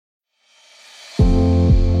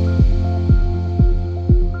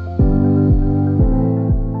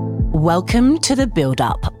Welcome to The Build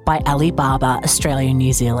Up by Alibaba Australia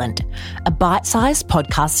New Zealand, a bite-sized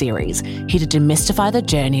podcast series here to demystify the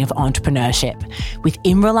journey of entrepreneurship with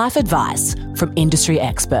in-real-life advice from industry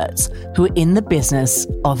experts who are in the business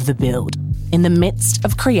of the build, in the midst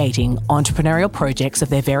of creating entrepreneurial projects of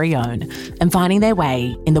their very own and finding their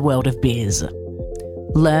way in the world of biz.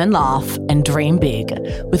 Learn, laugh, and dream big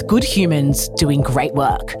with good humans doing great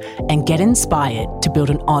work and get inspired to build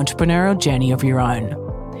an entrepreneurial journey of your own.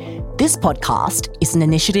 This podcast is an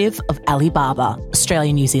initiative of Alibaba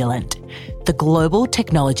Australia New Zealand, the global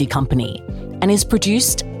technology company, and is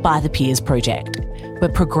produced by the Peers Project, where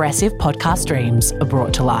progressive podcast dreams are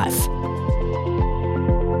brought to life.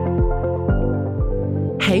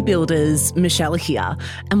 Hey builders, Michelle here,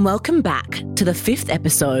 and welcome back to the 5th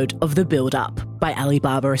episode of The Build Up by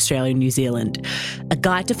Alibaba Australia New Zealand, a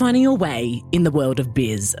guide to finding your way in the world of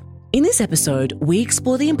biz. In this episode, we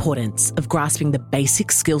explore the importance of grasping the basic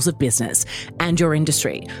skills of business and your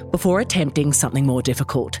industry before attempting something more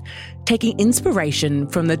difficult, taking inspiration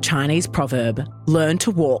from the Chinese proverb, learn to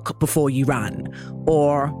walk before you run,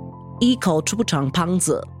 or 一口吃不成胖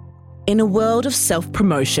子. In a world of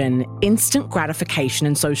self-promotion, instant gratification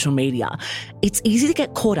and social media, it's easy to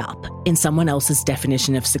get caught up in someone else's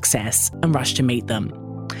definition of success and rush to meet them.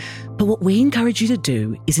 But what we encourage you to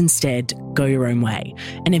do is instead go your own way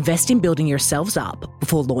and invest in building yourselves up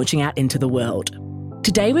before launching out into the world.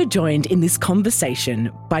 Today we're joined in this conversation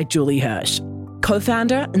by Julie Hirsch,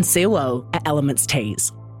 co-founder and COO at Elements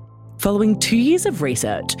Teas. Following 2 years of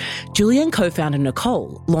research, Julie and co-founder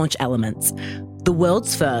Nicole launched Elements, the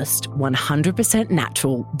world's first 100%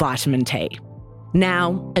 natural vitamin tea.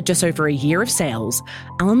 Now, at just over a year of sales,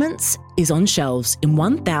 Elements is on shelves in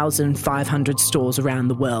 1,500 stores around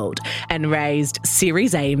the world and raised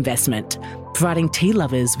Series A investment, providing tea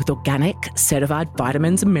lovers with organic, certified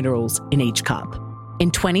vitamins and minerals in each cup.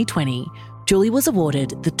 In 2020, Julie was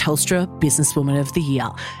awarded the Telstra Businesswoman of the Year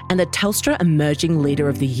and the Telstra Emerging Leader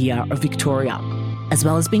of the Year of Victoria, as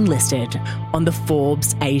well as being listed on the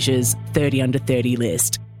Forbes Asia's 30 Under 30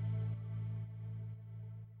 list.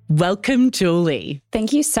 Welcome, Julie.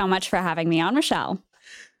 Thank you so much for having me on, Michelle.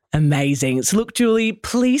 Amazing. So look, Julie,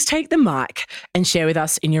 please take the mic and share with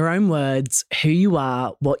us in your own words who you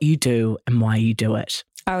are, what you do, and why you do it.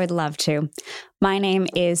 I would love to. My name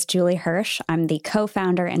is Julie Hirsch. I'm the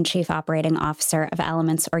co-founder and chief operating officer of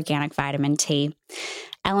Elements Organic Vitamin Tea.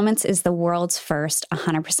 Elements is the world's first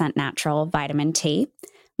 100% natural vitamin tea.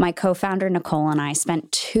 My co-founder, Nicole, and I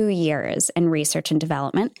spent 2 years in research and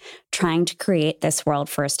development trying to create this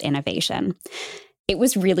world-first innovation. It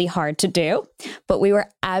was really hard to do, but we were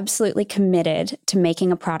absolutely committed to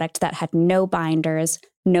making a product that had no binders,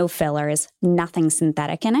 no fillers, nothing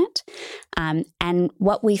synthetic in it. And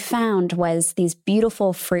what we found was these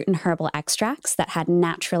beautiful fruit and herbal extracts that had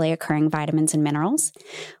naturally occurring vitamins and minerals.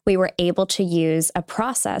 We were able to use a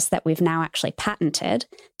process that we've now actually patented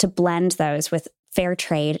to blend those with fair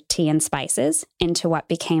trade tea and spices into what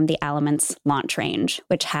became the Elements launch range,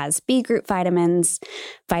 which has B group vitamins,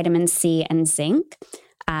 vitamin C, and zinc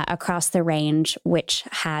across the range, which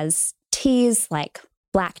has teas like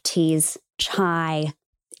black teas, chai,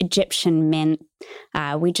 Egyptian mint.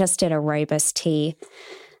 We just did a rooibos tea.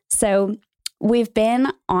 So we've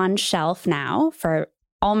been on shelf now for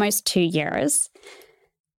almost 2 years.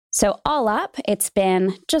 So all up, it's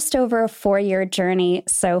been just over a 4-year journey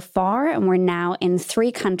so far, and we're now in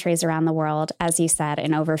 3 countries around the world, as you said,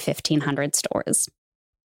 in over 1,500 stores.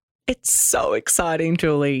 It's so exciting,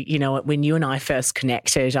 Julie. You know, when you and I first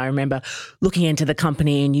connected, I remember looking into the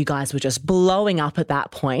company and you guys were just blowing up at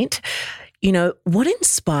that point. You know, what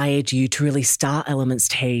inspired you to really start Elements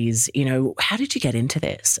Teas? You know, how did you get into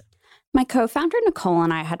this? My co-founder, Nicole,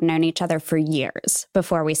 and I had known each other for years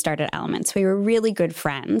before we started Elements. We were really good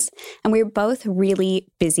friends, and we were both really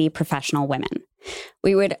busy professional women.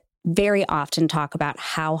 We would very often talk about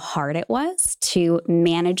how hard it was to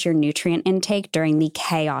manage your nutrient intake during the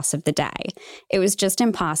chaos of the day. It was just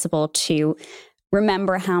impossible to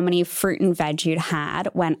remember how many fruit and veg you'd had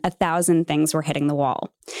when 1,000 things were hitting the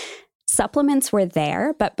wall. Supplements were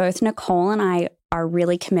there, but both Nicole and I are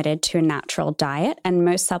really committed to a natural diet, and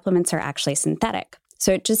most supplements are actually synthetic.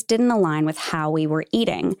 So it just didn't align with how we were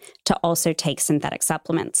eating to also take synthetic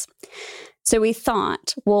supplements. So we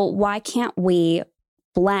thought, well, why can't we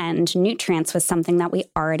blend nutrients with something that we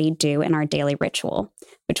already do in our daily ritual,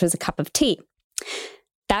 which was a cup of tea?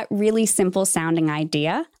 That really simple sounding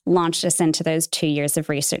idea launched us into those 2 years of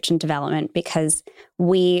research and development because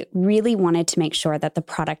we really wanted to make sure that the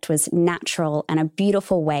product was natural and a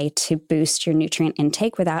beautiful way to boost your nutrient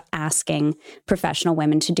intake without asking professional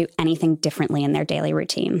women to do anything differently in their daily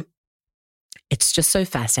routine. It's just so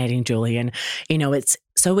fascinating, Julie. And, it's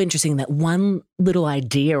so interesting that one little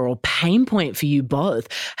idea or pain point for you both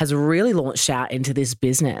has really launched out into this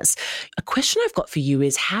business. A question I've got for you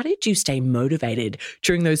is, how did you stay motivated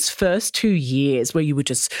during those first 2 years where you were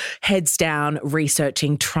just heads down,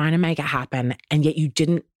 researching, trying to make it happen, and yet you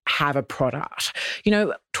didn't have a product?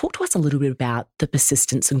 Talk to us a little bit about the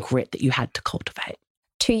persistence and grit that you had to cultivate.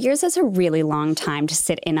 2 years is a really long time to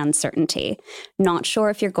sit in uncertainty, not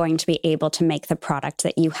sure if you're going to be able to make the product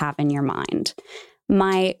that you have in your mind.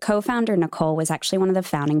 My co-founder, Nicole, was actually one of the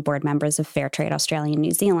founding board members of Fairtrade Australia and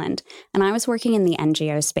New Zealand, and I was working in the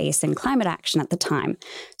NGO space in climate action at the time.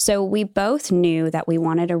 So we both knew that we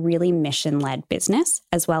wanted a really mission-led business,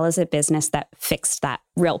 as well as a business that fixed that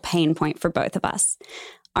real pain point for both of us.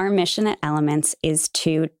 Our mission at Elements is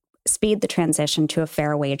to speed the transition to a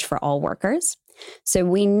fair wage for all workers. So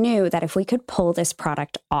we knew that if we could pull this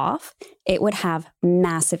product off, it would have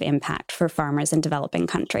massive impact for farmers in developing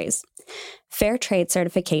countries. Fair trade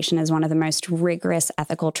certification is one of the most rigorous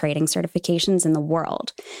ethical trading certifications in the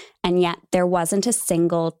world. And yet there wasn't a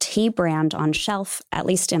single tea brand on shelf, at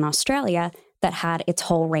least in Australia, that had its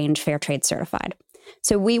whole range fair trade certified.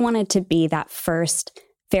 So we wanted to be that first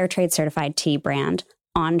fair trade certified tea brand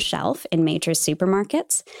on shelf in major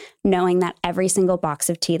supermarkets, knowing that every single box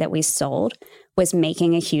of tea that we sold was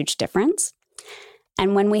making a huge difference.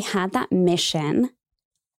 And when we had that mission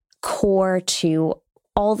core to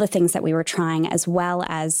all the things that we were trying, as well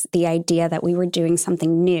as the idea that we were doing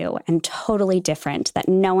something new and totally different that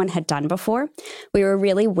no one had done before, we were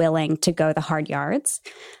really willing to go the hard yards.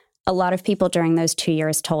 A lot of people during those 2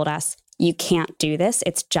 years told us, you can't do this,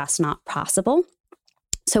 it's just not possible.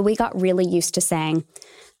 So we got really used to saying,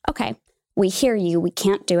 okay, we hear you, we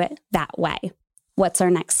can't do it that way. What's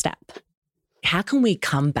our next step? How can we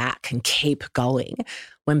come back and keep going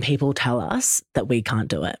when people tell us that we can't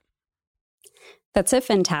do it? That's a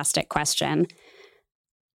fantastic question.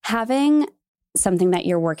 Having something that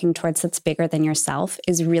you're working towards that's bigger than yourself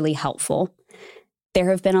is really helpful.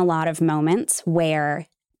 There have been a lot of moments where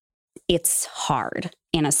it's hard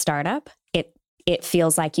in a startup. It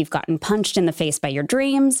feels like you've gotten punched in the face by your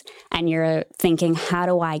dreams and you're thinking, how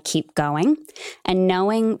do I keep going? And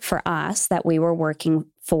knowing for us that we were working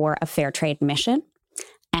for a fair trade mission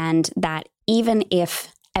and that even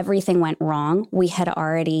if everything went wrong, we had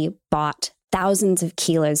already bought thousands of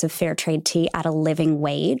kilos of fair trade tea at a living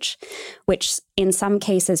wage, which in some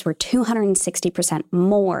cases were 260%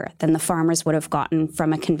 more than the farmers would have gotten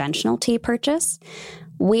from a conventional tea purchase.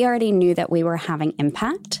 We already knew that we were having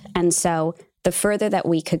impact. And so the further that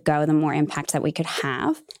we could go, the more impact that we could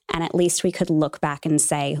have. And at least we could look back and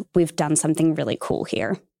say, we've done something really cool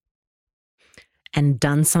here. And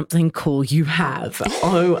done something cool you have.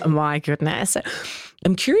 Oh my goodness.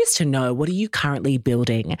 I'm curious to know, what are you currently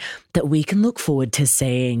building that we can look forward to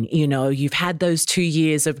seeing? You've had those 2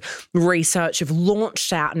 years of research, you've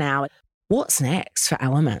launched out now. What's next for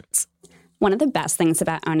Elements? One of the best things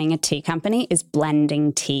about owning a tea company is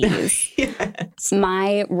blending teas. Yes.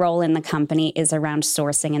 My role in the company is around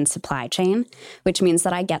sourcing and supply chain, which means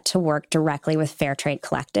that I get to work directly with fair trade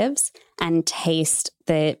collectives and taste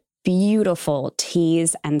the beautiful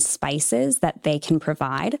teas and spices that they can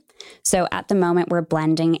provide. So at the moment, we're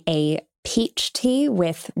blending a peach tea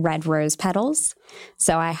with red rose petals.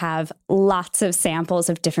 So I have lots of samples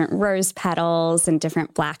of different rose petals and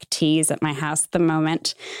different black teas at my house at the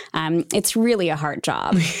moment. It's really a hard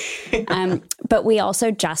job. But we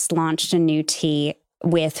also just launched a new tea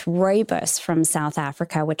with rooibos from South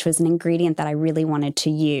Africa, which was an ingredient that I really wanted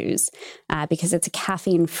to use because it's a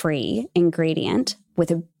caffeine-free ingredient with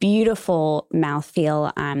a beautiful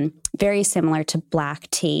mouthfeel, very similar to black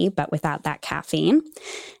tea, but without that caffeine.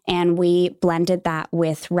 And we blended that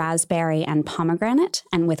with raspberry and pomegranate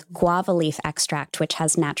and with guava leaf extract, which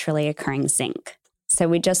has naturally occurring zinc. So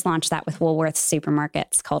we just launched that with Woolworths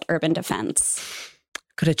supermarkets called Urban Defense.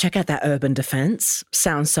 Got to check out that Urban Defense.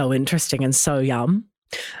 Sounds so interesting and so yum.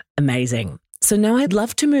 Amazing. So now I'd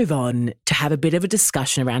love to move on to have a bit of a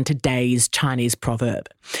discussion around today's Chinese proverb.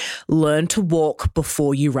 Learn to walk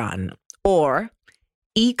before you run, or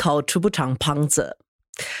一口吃不长胖子.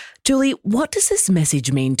 Julie, what does this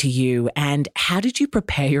message mean to you, and how did you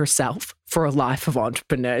prepare yourself for a life of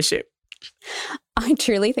entrepreneurship? I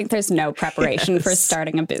truly think there's no preparation for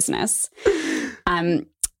starting a business.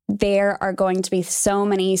 There are going to be so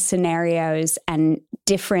many scenarios and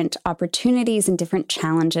different opportunities and different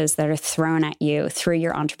challenges that are thrown at you through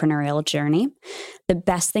your entrepreneurial journey. The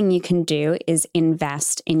best thing you can do is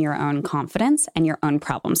invest in your own confidence and your own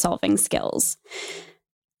problem-solving skills.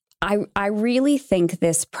 I really think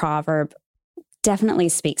this proverb definitely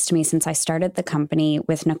speaks to me since I started the company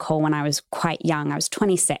with Nicole when I was quite young. I was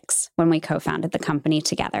 26 when we co-founded the company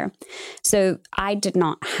together. So I did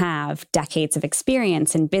not have decades of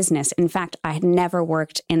experience in business. In fact, I had never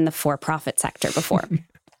worked in the for-profit sector before.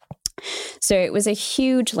 So it was a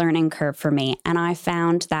huge learning curve for me. And I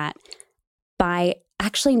found that by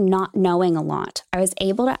actually not knowing a lot, I was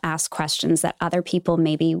able to ask questions that other people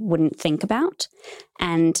maybe wouldn't think about.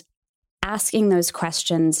 And asking those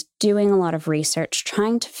questions, doing a lot of research,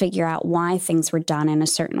 trying to figure out why things were done in a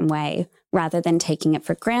certain way, rather than taking it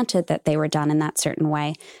for granted that they were done in that certain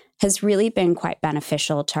way, has really been quite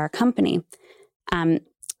beneficial to our company.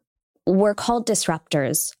 We're called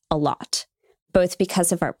disruptors a lot, both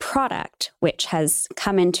because of our product, which has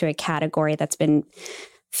come into a category that's been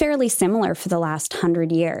fairly similar for the last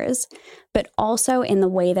 100 years, but also in the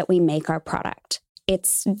way that we make our product.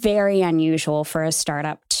 It's very unusual for a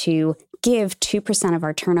startup to give 2% of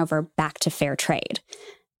our turnover back to fair trade.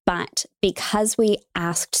 But because we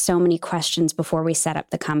asked so many questions before we set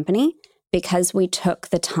up the company, because we took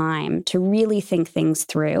the time to really think things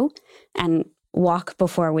through and walk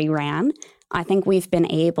before we ran, I think we've been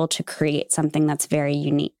able to create something that's very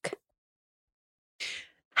unique.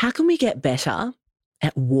 How can we get better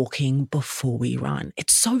at walking before we run?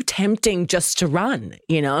 It's so tempting just to run,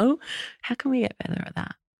 you know? How can we get better at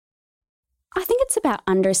that? I think it's about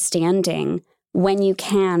understanding when you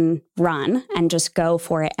can run and just go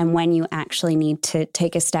for it and when you actually need to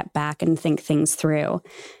take a step back and think things through.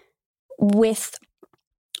 With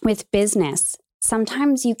business,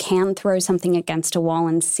 sometimes you can throw something against a wall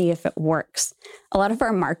and see if it works. A lot of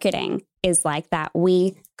our marketing is like that.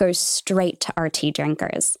 We go straight to our tea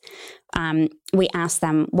drinkers. We ask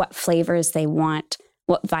them what flavors they want,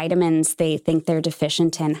 what vitamins they think they're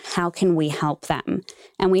deficient in, how can we help them?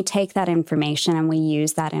 And we take that information and we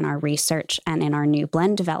use that in our research and in our new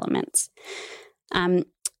blend developments.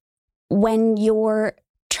 When you're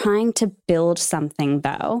trying to build something,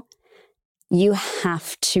 though, you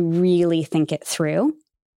have to really think it through.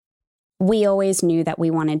 We always knew that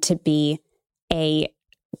we wanted to be a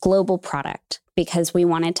global product because we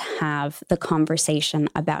wanted to have the conversation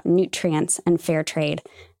about nutrients and fair trade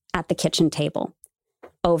at the kitchen table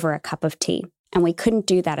over a cup of tea. And we couldn't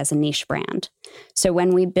do that as a niche brand. So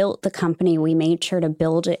when we built the company, we made sure to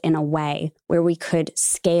build it in a way where we could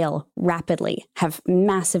scale rapidly, have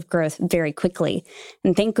massive growth very quickly.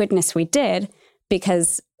 And thank goodness we did,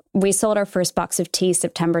 because we sold our first box of tea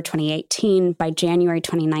September 2018. By January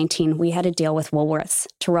 2019, we had a deal with Woolworths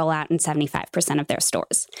to roll out in 75% of their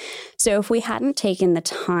stores. So if we hadn't taken the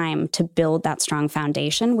time to build that strong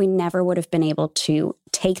foundation, we never would have been able to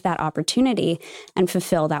take that opportunity and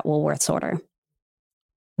fulfill that Woolworths order.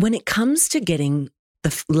 When it comes to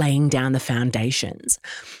laying down the foundations,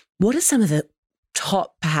 what are some of the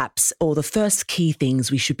top perhaps or the first key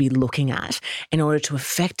things we should be looking at in order to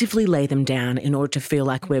effectively lay them down, in order to feel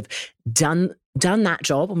like we've done that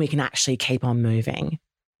job and we can actually keep on moving?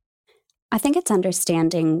 I think it's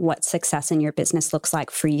understanding what success in your business looks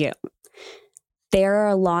like for you. There are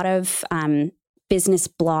a lot of business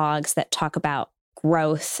blogs that talk about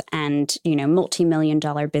growth and,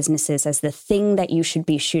 multi-million-dollar businesses as the thing that you should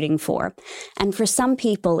be shooting for. And for some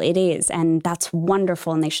people it is, and that's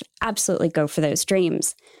wonderful, and they should absolutely go for those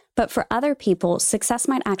dreams. But for other people, success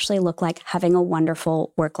might actually look like having a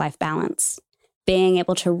wonderful work-life balance, being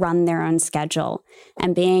able to run their own schedule,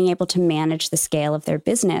 and being able to manage the scale of their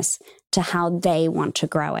business to how they want to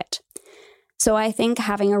grow it. So I think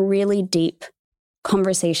having a really deep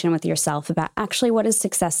conversation with yourself about actually what does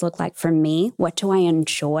success look like for me? What do I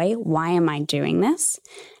enjoy? Why am I doing this?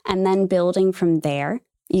 And then building from there,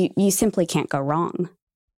 you simply can't go wrong.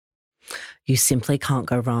 You simply can't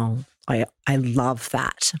go wrong. I love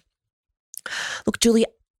that. Look, Julie,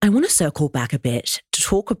 I want to circle back a bit to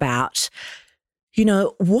talk about,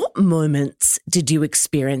 what moments did you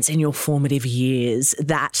experience in your formative years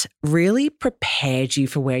that really prepared you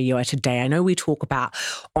for where you are today? I know we talk about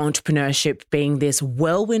entrepreneurship being this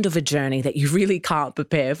whirlwind of a journey that you really can't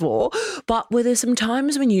prepare for, but were there some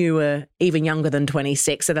times when you were even younger than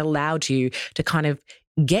 26 that allowed you to kind of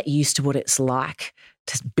get used to what it's like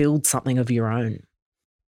to build something of your own?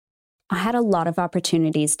 I had a lot of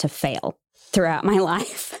opportunities to fail throughout my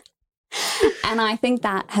life. And I think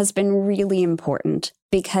that has been really important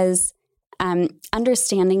because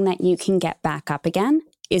understanding that you can get back up again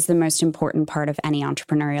is the most important part of any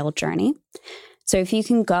entrepreneurial journey. So if you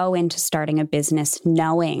can go into starting a business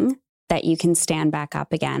knowing that you can stand back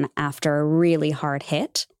up again after a really hard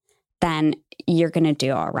hit, then you're going to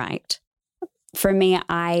do all right. For me,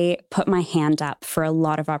 I put my hand up for a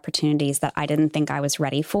lot of opportunities that I didn't think I was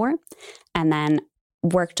ready for. And then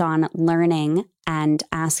worked on learning and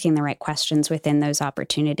asking the right questions within those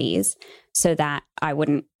opportunities so that I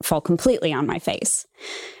wouldn't fall completely on my face.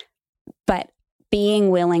 But being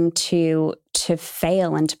willing to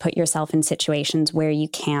fail and to put yourself in situations where you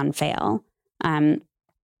can fail,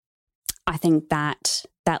 I think that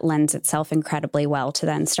lends itself incredibly well to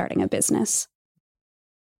then starting a business.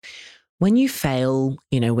 When you fail,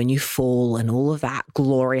 when you fall and all of that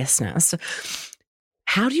gloriousness,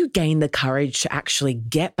 how do you gain the courage to actually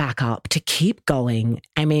get back up, to keep going?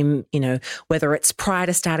 I mean, whether it's prior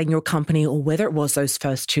to starting your company or whether it was those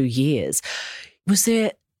first 2 years, was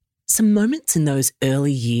there some moments in those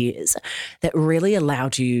early years that really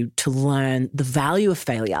allowed you to learn the value of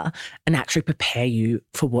failure and actually prepare you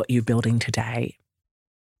for what you're building today?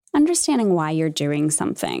 Understanding why you're doing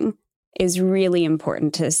something is really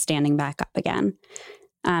important to standing back up again.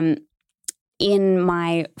 In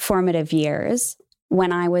my formative years,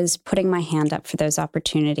 when I was putting my hand up for those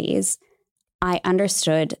opportunities, I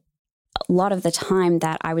understood a lot of the time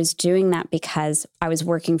that I was doing that because I was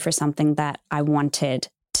working for something that I wanted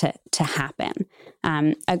to happen.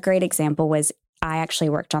 A great example was I actually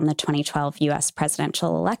worked on the 2012 US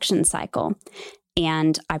presidential election cycle.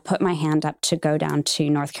 And I put my hand up to go down to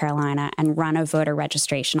North Carolina and run a voter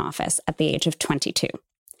registration office at the age of 22.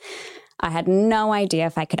 I had no idea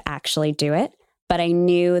if I could actually do it, but I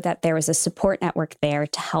knew that there was a support network there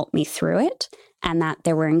to help me through it and that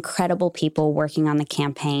there were incredible people working on the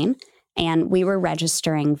campaign. And we were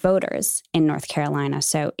registering voters in North Carolina.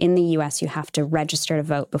 So in the US, you have to register to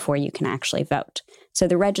vote before you can actually vote. So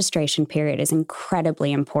the registration period is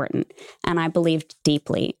incredibly important. And I believed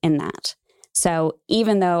deeply in that. So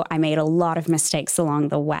even though I made a lot of mistakes along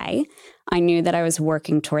the way, I knew that I was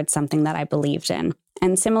working towards something that I believed in.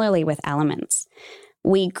 And similarly with Elements,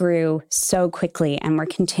 we grew so quickly and we're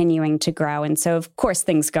continuing to grow. And so of course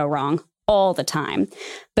things go wrong all the time,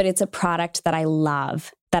 but it's a product that I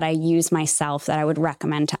love, that I use myself, that I would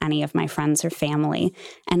recommend to any of my friends or family.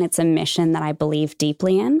 And it's a mission that I believe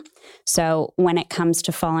deeply in. So when it comes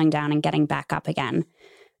to falling down and getting back up again,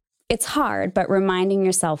 it's hard, but reminding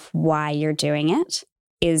yourself why you're doing it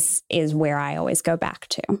is where I always go back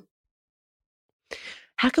to.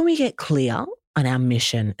 How can we get clear on our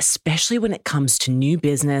mission, especially when it comes to new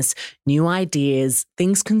business, new ideas?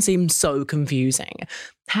 Things can seem so confusing.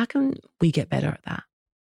 How can we get better at that?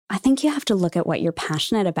 I think you have to look at what you're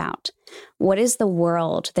passionate about. What is the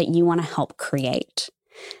world that you want to help create?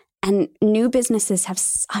 And new businesses have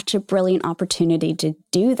such a brilliant opportunity to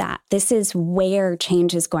do that. This is where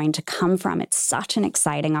change is going to come from. It's such an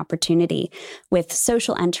exciting opportunity with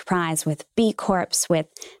social enterprise, with B Corps, with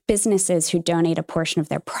businesses who donate a portion of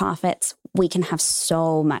their profits. We can have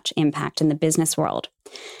so much impact in the business world.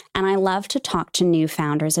 And I love to talk to new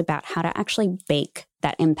founders about how to actually bake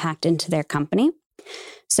that impact into their company.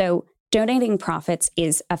 So donating profits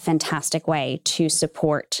is a fantastic way to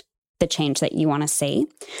support the change that you want to see,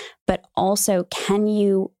 but also can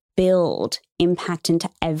you build impact into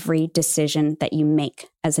every decision that you make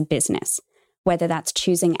as a business, whether that's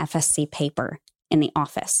choosing FSC paper in the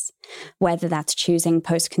office, whether that's choosing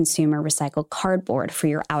post-consumer recycled cardboard for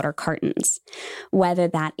your outer cartons, whether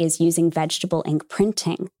that is using vegetable ink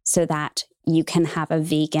printing so that you can have a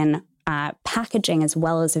vegan packaging as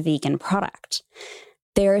well as a vegan product.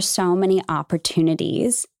 There are so many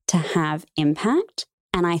opportunities to have impact.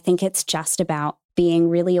 And I think it's just about being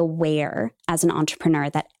really aware as an entrepreneur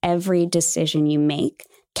that every decision you make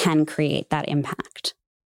can create that impact.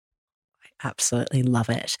 I absolutely love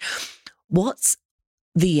it. What's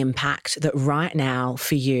the impact that right now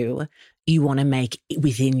for you want to make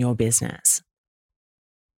within your business?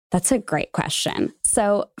 That's a great question.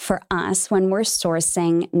 So for us, when we're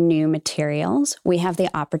sourcing new materials, we have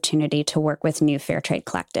the opportunity to work with new fair trade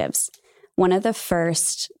collectives. One of the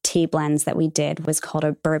first tea blends that we did was called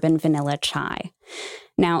a bourbon vanilla chai.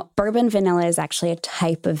 Now, bourbon vanilla is actually a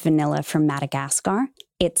type of vanilla from Madagascar.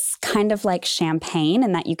 It's kind of like champagne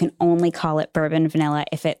in that you can only call it bourbon vanilla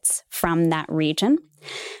if it's from that region.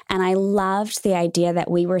 And I loved the idea that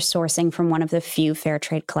we were sourcing from one of the few fair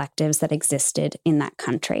trade collectives that existed in that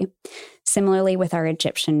country. Similarly, with our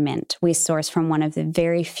Egyptian mint, we source from one of the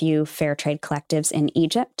very few fair trade collectives in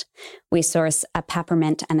Egypt. We source a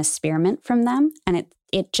peppermint and a spearmint from them. And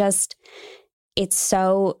it's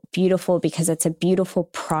so beautiful because it's a beautiful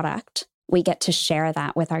product. We get to share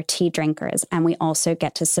that with our tea drinkers, and we also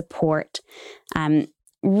get to support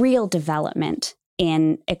real development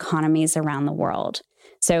in economies around the world.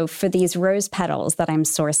 So for these rose petals that I'm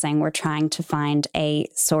sourcing, we're trying to find a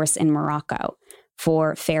source in Morocco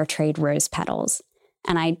for fair trade rose petals.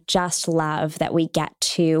 And I just love that we get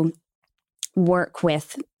to work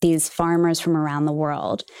with these farmers from around the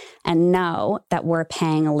world and know that we're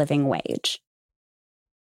paying a living wage.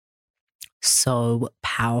 So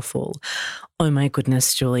powerful. Oh my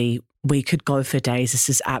goodness, Julie, we could go for days. This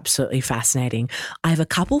is absolutely fascinating. I have a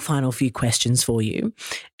couple final few questions for you.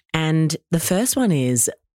 And the first one is,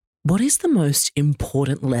 what is the most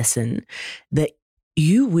important lesson that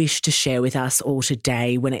you wish to share with us all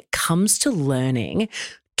today when it comes to learning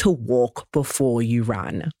to walk before you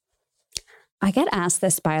run? I get asked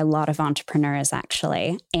this by a lot of entrepreneurs,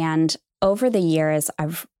 actually. And over the years,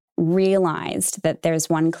 I've realized that there's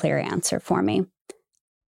one clear answer for me.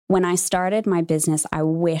 When I started my business, I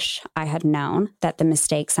wish I had known that the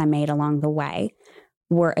mistakes I made along the way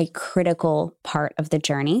were a critical part of the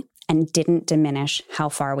journey and didn't diminish how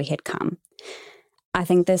far we had come. I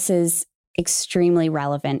think this is extremely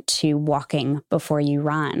relevant to walking before you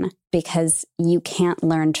run, because you can't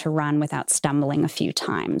learn to run without stumbling a few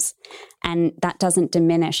times. And that doesn't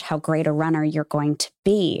diminish how great a runner you're going to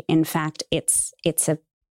be. In fact, it's a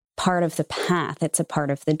part of the path. It's a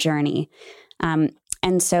part of the journey.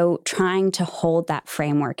 And so trying to hold that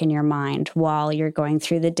framework in your mind while you're going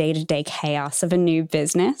through the day-to-day chaos of a new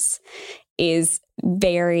business is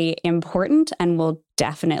very important and will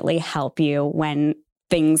definitely help you when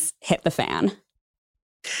things hit the fan.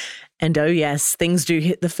 And oh yes, things do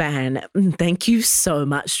hit the fan. Thank you so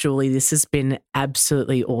much, Julie. This has been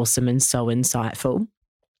absolutely awesome and so insightful.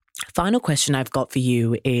 Final question I've got for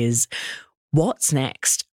you is, what's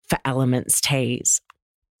next for Elements Teas?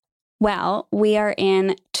 Well, we are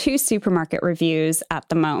in 2 supermarket reviews at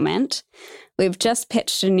the moment. We've just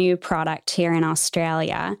pitched a new product here in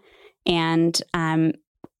Australia, and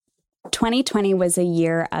 2020 was a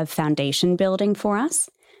year of foundation building for us.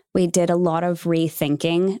 We did a lot of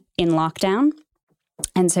rethinking in lockdown,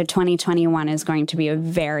 and so 2021 is going to be a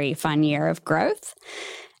very fun year of growth.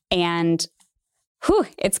 And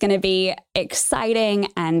it's going to be exciting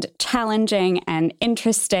and challenging and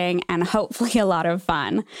interesting and hopefully a lot of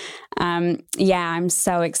fun. I'm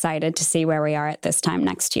so excited to see where we are at this time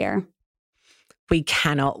next year. We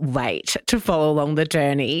cannot wait to follow along the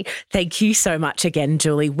journey. Thank you so much again,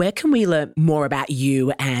 Julie. Where can we learn more about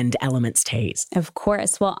you and Elements Teas? Of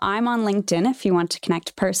course. Well, I'm on LinkedIn if you want to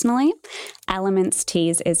connect personally. Elements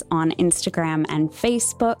Teas is on Instagram and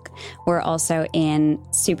Facebook. We're also in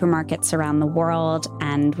supermarkets around the world,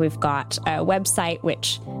 and we've got a website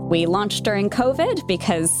which we launched during COVID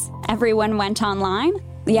because everyone went online.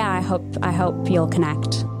 Yeah, I hope you'll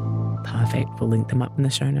connect. Perfect. We'll link them up in the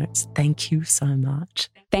show notes. Thank you so much.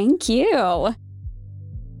 Thank you.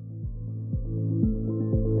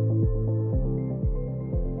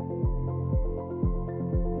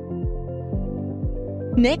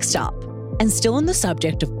 Next up, and still on the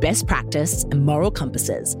subject of best practice and moral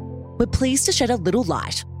compasses, we're pleased to shed a little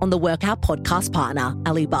light on the work our podcast partner,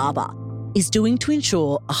 Alibaba, is doing to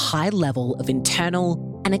ensure a high level of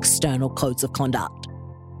internal and external codes of conduct.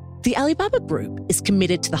 The Alibaba Group is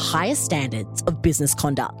committed to the highest standards of business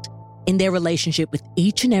conduct in their relationship with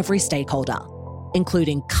each and every stakeholder,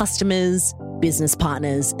 including customers, business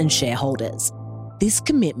partners, and shareholders. This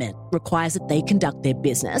commitment requires that they conduct their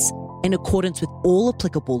business in accordance with all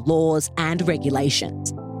applicable laws and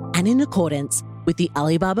regulations, and in accordance with the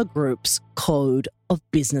Alibaba Group's Code of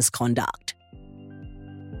Business Conduct.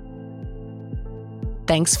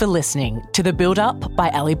 Thanks for listening to The Build Up by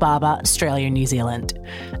Alibaba Australia New Zealand,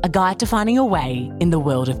 a guide to finding your way in the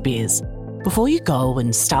world of biz. Before you go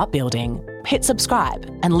and start building, hit subscribe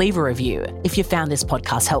and leave a review if you found this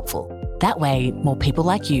podcast helpful. That way, more people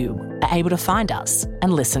like you are able to find us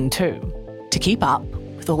and listen too. To keep up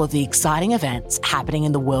with all of the exciting events happening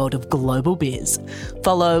in the world of global biz,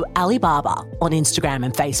 follow Alibaba on Instagram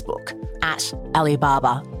and Facebook at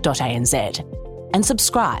alibaba.anz and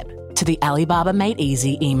subscribe to the Alibaba Made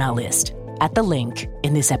Easy email list at the link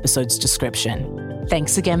in this episode's description.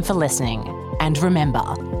 Thanks again for listening, and remember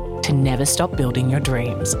to never stop building your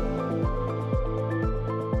dreams.